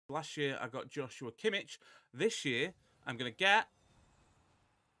Last year, I got Joshua Kimmich. This year, I'm going to get...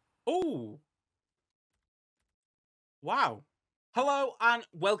 Oh! Wow. Hello and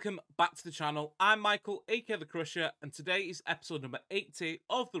welcome back to the channel. I'm Michael, aka The Crusher, and today is episode number 80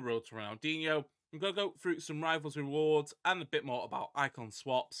 of the Road to Ronaldinho. I'm going to go through some rivals rewards and a bit more about icon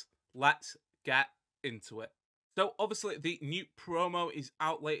swaps. Let's get into it. So obviously the new promo is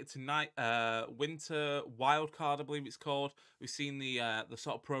out later tonight. Winter Wildcard, I believe it's called. We've seen the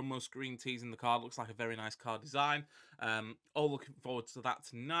sort of promo screen teasing the card. Looks like a very nice card design. All looking forward to that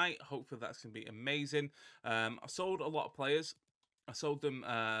tonight. Hopefully that's going to be amazing. I've sold a lot of players. I sold them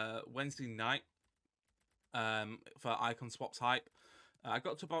Wednesday night for icon swaps hype. I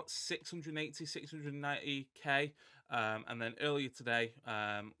got to about 680, 690k. And then earlier today,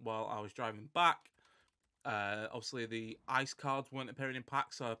 while I was driving back, obviously the ice cards weren't appearing in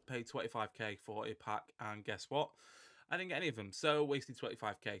packs, so I paid 25k for a pack, and guess what? I didn't get any of them, so wasted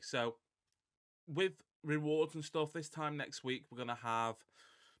 25k. So with rewards and stuff, this time next week we're gonna have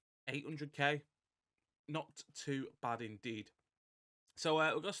 800k. Not too bad indeed. So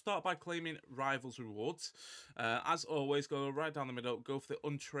we're going to start by claiming Rivals rewards. As always, go right down the middle, go for the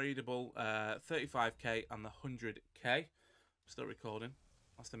untradeable 35k and the 100k. Still recording.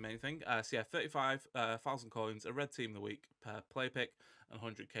 That's the main thing. So yeah, 35,000 coins, a red team of the week per play pick, and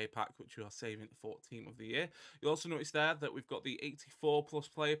 100k pack, which we are saving for team of the year. You'll also notice there that we've got the 84 plus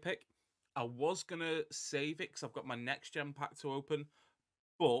player pick. I was going to save it because I've got my next gen pack to open,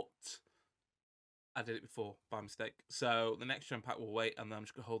 but I did it before by mistake. So the next gen pack will wait, and then I'm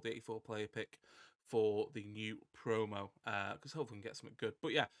just going to hold the 84 player pick for the new promo, because hopefully we can get something good.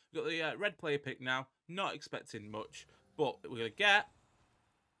 But yeah, we've got the red player pick now. Not expecting much, but we're going to get,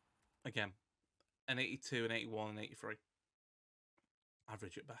 again, an 82, an 81, and 83.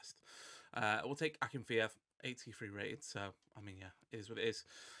 Average at best. We'll take Akinfiev, 83 rated, so, I mean, yeah, it is what it is.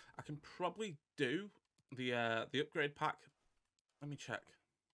 I can probably do the upgrade pack. Let me check.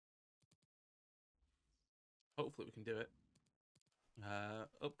 Hopefully we can do it.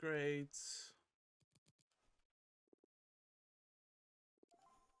 Upgrades.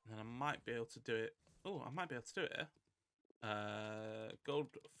 And I might be able to do it. Oh, I might be able to do it here. Gold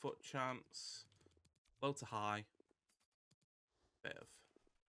FUT chance. Low to high. Bit of.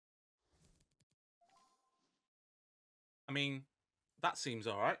 I mean, that seems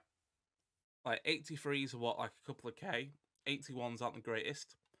alright. Like 83s are what, like a couple of K. 81s aren't the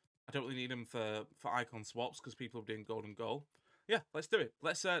greatest. I don't really need them for icon swaps because people are doing gold and gold. Yeah, let's do it.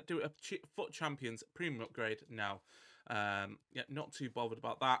 Let's do a FUT Champions premium upgrade now. Yeah, not too bothered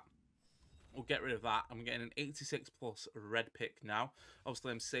about that. We'll get rid of that. I'm getting an 86 plus red pick now.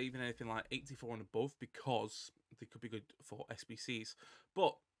 Obviously, I'm saving anything like 84 and above because they could be good for SBCs.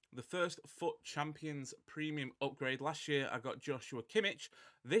 But the first FUT Champions premium upgrade. Last year, I got Joshua Kimmich.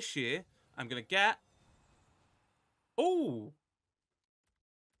 This year, I'm going to get... Oh!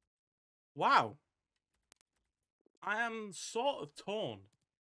 Wow. I am sort of torn.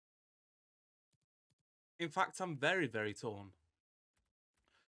 In fact, I'm very, very torn.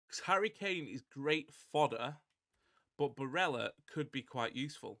 Because Harry Kane is great fodder, but Barella could be quite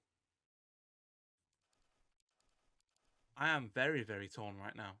useful. I am very, very torn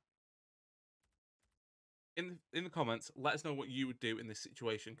right now. In the comments, let us know what you would do in this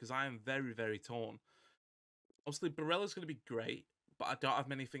situation, because I am very, very torn. Obviously, Barella's going to be great, but I don't have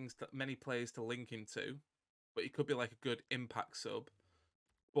many players to link him to. But he could be like a good impact sub.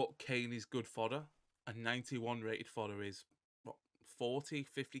 But Kane is good fodder. A 91 rated fodder is, what, 40,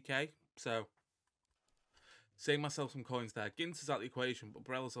 50k? So, save myself some coins there. Ginter's out of the equation, but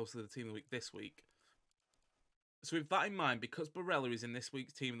Barella's obviously the team of the week this week. So with that in mind, because Barella is in this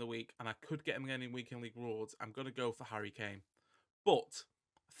week's team of the week, and I could get him again in Weekend League rewards, I'm going to go for Harry Kane. But,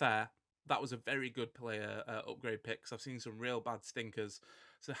 fair, that was a very good player upgrade pick, because I've seen some real bad stinkers.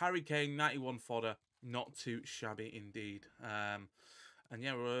 So Harry Kane, 91 fodder, not too shabby indeed. And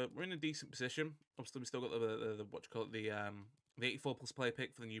yeah, we're in a decent position. Obviously, we still got the what you call it, the 84 plus play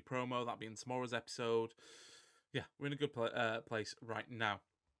pick for the new promo. That being tomorrow's episode. Yeah, we're in a good place right now.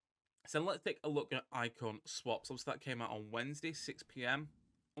 So let's take a look at icon swaps. Obviously, that came out on Wednesday, 6 PM.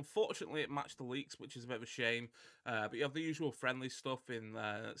 Unfortunately, it matched the leaks, which is a bit of a shame. But you have the usual friendly stuff in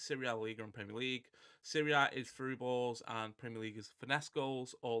Serie A, Liga, and Premier League. Serie A is through balls, and Premier League is finesse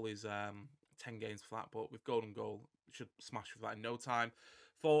goals. All is 10 games for that, but with golden goal, you should smash with that in no time.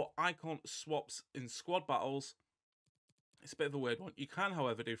 For icon swaps in squad battles, it's a bit of a weird one. You can,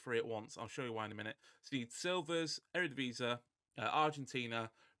 however, do 3 at once. I'll show you why in a minute. So you need Silvers, Eredivisie, Argentina,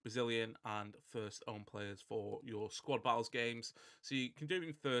 Brazilian, and first own players for your squad battles games. So you can do it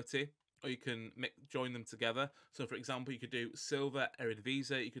in 30, or you can join them together. So, for example, you could do silver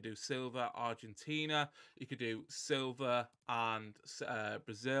Eredivisie, you could do silver Argentina, you could do silver and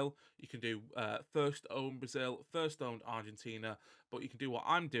Brazil, you can do first owned Brazil, first owned Argentina, but you can do what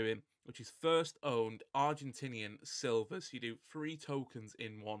I'm doing, which is first owned Argentinian silver. So you do 3 tokens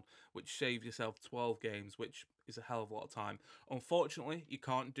in one, which saves yourself 12 games, which is a hell of a lot of time. Unfortunately, you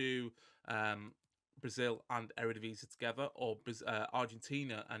can't do Brazil and Eredivisie together, or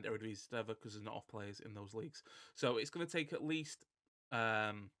Argentina and Eredivisie together, because there's not off players in those leagues. So it's going to take at least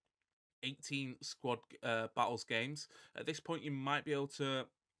 18 squad battles games. At this point, you might be able to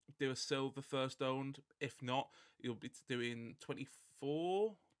do a silver first owned. If not, you'll be doing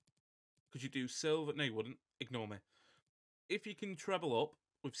 24. Could you do silver? No, you wouldn't. Ignore me. If you can treble up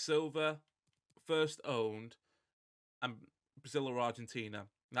with silver first owned and Brazil or Argentina,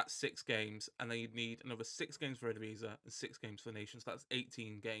 that's 6 games, and then you'd need another 6 games for Eredivisie and 6 games for the Nations. That's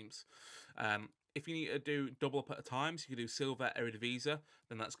 18 games. If you need to do double up at a time, so you could do silver Eredivisie,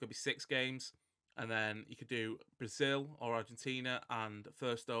 then that's going to be 6 games. And then you could do Brazil or Argentina and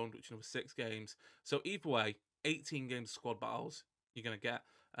first owned, which is another 6 games. So either way, 18 games of squad battles, you're going to get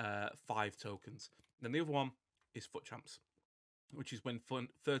 5 tokens. Then the other one is FUT Champs, which is win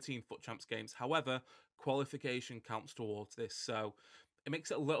 13 FUT Champs games. However, qualification counts towards this. So it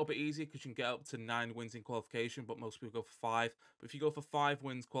makes it a little bit easier because you can get up to 9 wins in qualification, but most people go for 5. But if you go for 5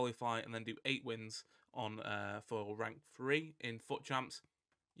 wins, qualify, and then do 8 wins on for rank 3 in FUT Champs,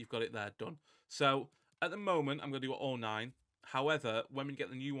 you've got it there done. So at the moment, I'm going to do all 9. However, when we get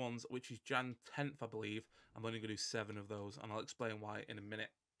the new ones, which is Jan 10th, I believe, I'm only going to do 7 of those, and I'll explain why in a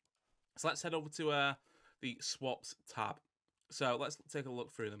minute. So let's head over to the swaps tab. So let's take a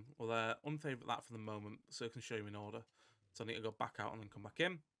look through them. We'll unfavorite that for the moment, so I can show you in order. So I need to go back out and then come back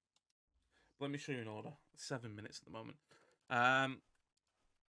in. But let me show you in order. 7 minutes at the moment.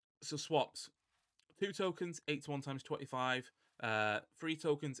 So swaps. 2 tokens, 8 to 1 times 25. 3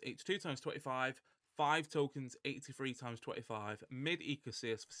 tokens, 8 to 2 times 25. 5 tokens, 83 times 25. Mid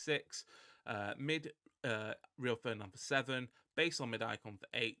Ecosius for 6. Mid Rio Ferdinand for 7. Base on mid icon for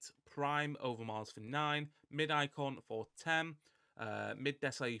 8. Prime Overmars for 9. Mid icon for 10. Mid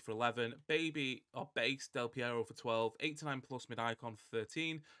Desailly for 11, Baby or Base Del Piero for 12, 8 to 9 plus mid icon for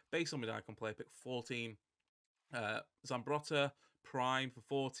 13, base on mid icon player pick for 14, Zambrotta Prime for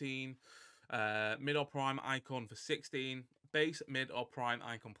 14, mid or prime icon for 16, base mid or prime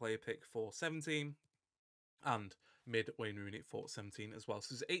icon player pick for 17, and mid Wayne Rooney for 17 as well.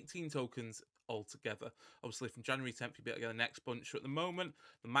 So there's 18 tokens altogether. Obviously from January 10th you'll be able to get the next bunch. So at the moment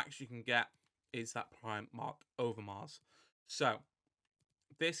the max you can get is that Prime Mark Overmars. So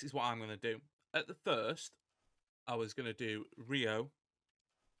this is what I'm going to do. At the first, I was going to do Rio,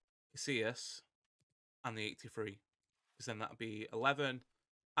 Casillas, and the 83. Because then that would be 11,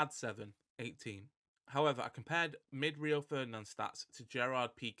 add 7, 18. However, I compared mid-Rio Ferdinand stats to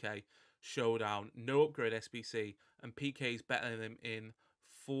Gerard Piqué, Showdown, no upgrade SBC, and Piqué is better than him in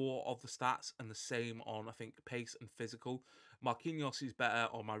 4 of the stats, and the same on, I think, pace and physical. Marquinhos is better,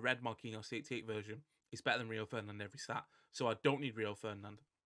 or my red Marquinhos, the 88 version, is better than Rio Ferdinand in every stat. So I don't need Rio Ferdinand.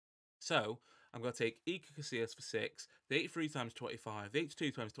 So I'm going to take Iker Casillas for 6, the 83 times 25, the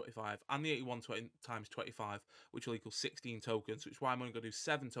 82 times 25, and the 81 times 25, which will equal 16 tokens, which is why I'm only going to do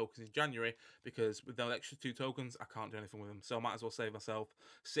 7 tokens in January, because with those extra 2 tokens, I can't do anything with them. So I might as well save myself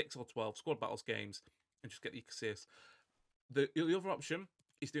 6 or 12 squad battles games and just get the Iker Casillas. The other option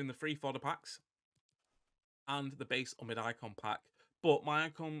is doing the 3 fodder packs and the base or mid icon pack. But my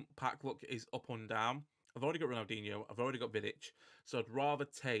icon pack look is up and down. I've already got Ronaldinho, I've already got Vidic, so I'd rather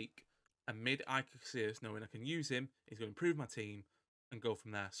take a mid Iker Casillas knowing I can use him, he's going to improve my team, and go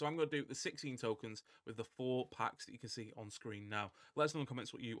from there. So I'm going to do the 16 tokens with the 4 packs that you can see on screen now. Let us know in the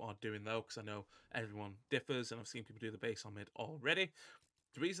comments what you are doing though, because I know everyone differs, and I've seen people do the base on mid already.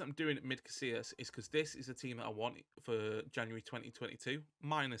 The reason I'm doing mid Casillas is because this is a team that I want for January 2022,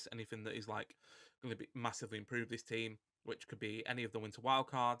 minus anything that is like going to be massively improve this team, which could be any of the winter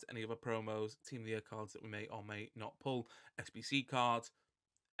wildcards, any other promos, team of the year cards that we may or may not pull, SBC cards,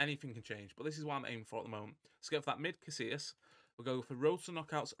 anything can change. But this is what I'm aiming for at the moment. So get for that mid Casillas. We'll go for Road to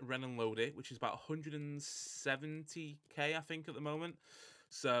Knockouts Renan Lodi, which is about 170k, I think, at the moment.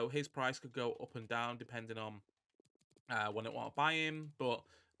 So his price could go up and down depending on when I want to buy him. But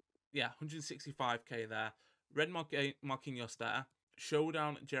yeah, 165k there. Red Marquinhos there.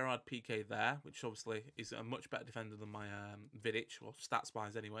 Showdown Gerard Piqué there, which obviously is a much better defender than my Vidic, or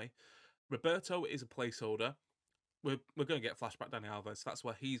stats-wise anyway. Roberto is a placeholder. We're going to get flashback Dani Alves. That's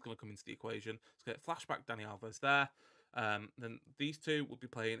where he's going to come into the equation. So get flashback Dani Alves there. Then these two will be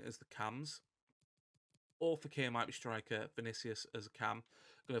playing as the cams. Or for K might be striker, Vinicius as a cam.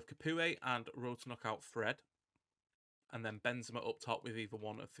 going to have Capoue and Road to Knockout Fred. And then Benzema up top with either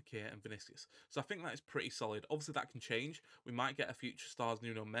one of Fekir and Vinicius. So I think that is pretty solid. Obviously, that can change. We might get a future stars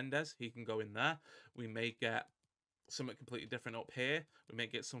Nuno Mendes. He can go in there. We may get something completely different up here. We may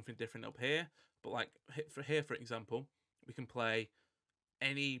get something different up here. But like for here, for example, we can play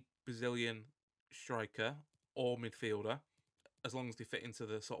any Brazilian striker or midfielder, as long as they fit into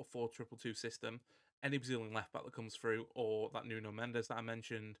the sort of 4-2-2 system. Any Brazilian left back that comes through, or that Nuno Mendes that I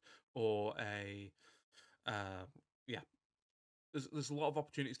mentioned, or a yeah, there's a lot of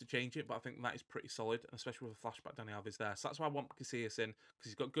opportunities to change it, but I think that is pretty solid, especially with a flashback Dani Alves there. So that's why I want Casillas in, because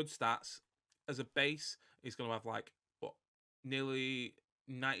he's got good stats. As a base, he's going to have like, what, nearly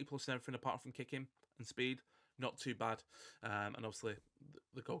 90 plus everything apart from kicking and speed. Not too bad. And obviously,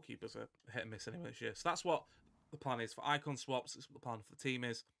 the goalkeepers are hit and miss anyway this year. So that's what the plan is for icon swaps. That's what the plan for the team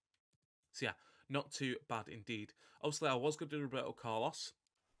is. So yeah, not too bad indeed. Obviously, I was going to do Roberto Carlos,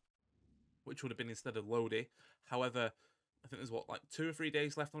 which would have been instead of Lodi. However, I think there's, what, like 2 or 3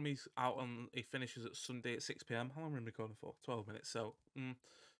 days left on me. Out on, he finishes at Sunday at 6 PM. How long are we recording for? 12 minutes. So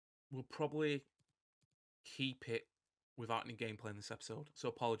we'll probably keep it without any gameplay in this episode. So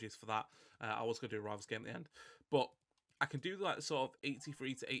apologies for that. I was going to do a Rivals game at the end. But I can do like sort of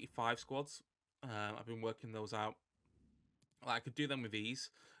 83 to 85 squads. I've been working those out. Like, I could do them with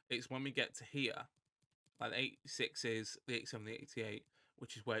ease. It's when we get to here, like the 86 is the 87, the 88,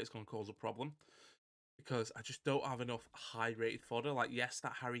 which is where it's going to cause a problem. Because I just don't have enough high-rated fodder. Like, yes,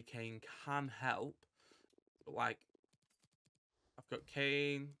 that Harry Kane can help. But, like, I've got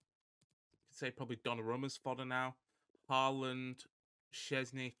Kane. I could say probably Donnarumma's fodder now. Haaland,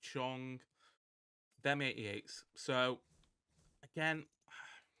 Chesney, Chong. Them 88s. So, again,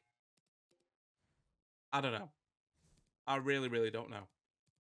 I don't know. I really, really don't know.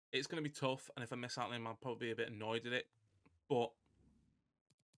 It's going to be tough. And if I miss out on him, I'll probably be a bit annoyed at it. But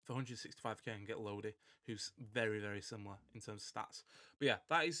for 165k, I can get Lodi, who's very, very similar in terms of stats. But yeah,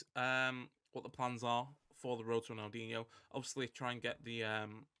 that is what the plans are for the Road to Ronaldinho. Obviously, try and get the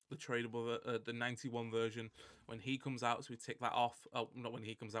tradable, the 91 version when he comes out, so we tick that off. Oh, not when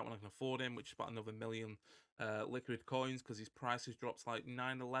he comes out, when I can afford him, which is about another 1 million liquid coins, because his price has dropped to like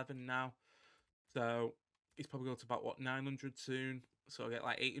 911 now. So he's probably going to about, what, 900 soon. So I get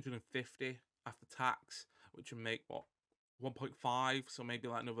like 850 after tax, which would make, what, 1.5, so maybe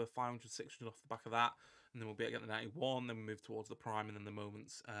like another 500, 600 off the back of that, and then we'll be able to get the 91, then we move towards the prime, and then the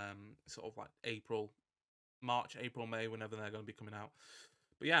moments, sort of like March, April, May, whenever they're going to be coming out.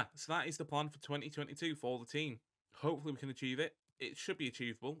 But yeah, so that is the plan for 2022 for the team. Hopefully we can achieve it. It should be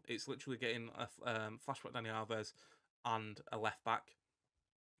achievable. It's literally getting a flashback Dani Alves and a left back.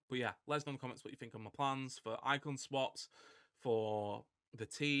 But yeah, let us know in the comments what you think of my plans for icon swaps, for the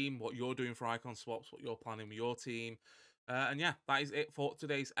team, what you're doing for icon swaps, what you're planning with your team. And yeah, that is it for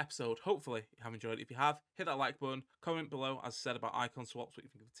today's episode. Hopefully you have enjoyed it. If you have, hit that like button, comment below, as I said, about icon swaps, what you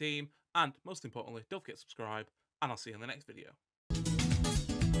think of the team, and most importantly, don't forget to subscribe, and I'll see you in the next video.